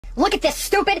Look at this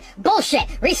stupid bullshit.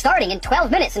 Restarting in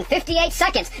 12 minutes and 58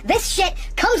 seconds. This shit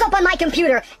comes up on my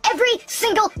computer every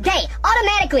single day.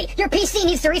 Automatically. Your PC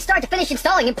needs to restart to finish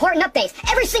installing important updates.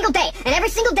 Every single day. And every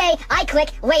single day, I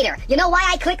click later. You know why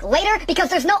I click later? Because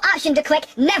there's no option to click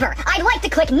never. I'd like to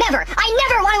click never. I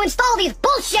never want to install these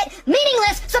bullshit,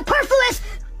 meaningless, superfluous...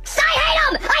 I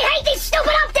hate them! I hate these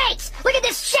stupid updates! Look at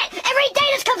this shit! Every day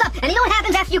this comes up! And you know what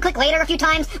happens after you click later a few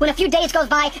times? When a few days goes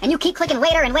by and you keep clicking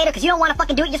later and later because you don't want to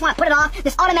fucking do it, you just want to put it off.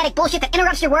 This automatic bullshit that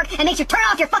interrupts your work and makes you turn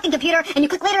off your fucking computer and you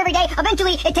click later every day.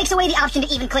 Eventually, it takes away the option to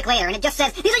even click later and it just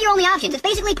says, these are your only options. It's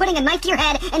basically putting a knife to your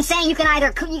head and saying you can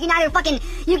either wait 11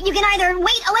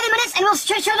 minutes and we'll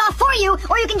shut it off for you,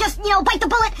 or you can just, bite the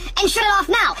bullet and shut it off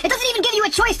now. It doesn't even give you a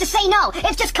choice to say no.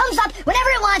 It just comes up whenever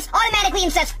it wants automatically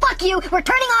and says, fuck you, we're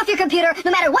turning off your computer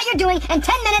no matter what you're doing in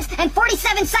 10 minutes and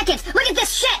 47 seconds. Look at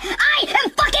this shit. I am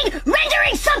fucking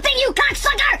rendering something, you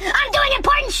cocksucker. I'm doing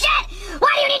important shit. Why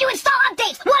do you need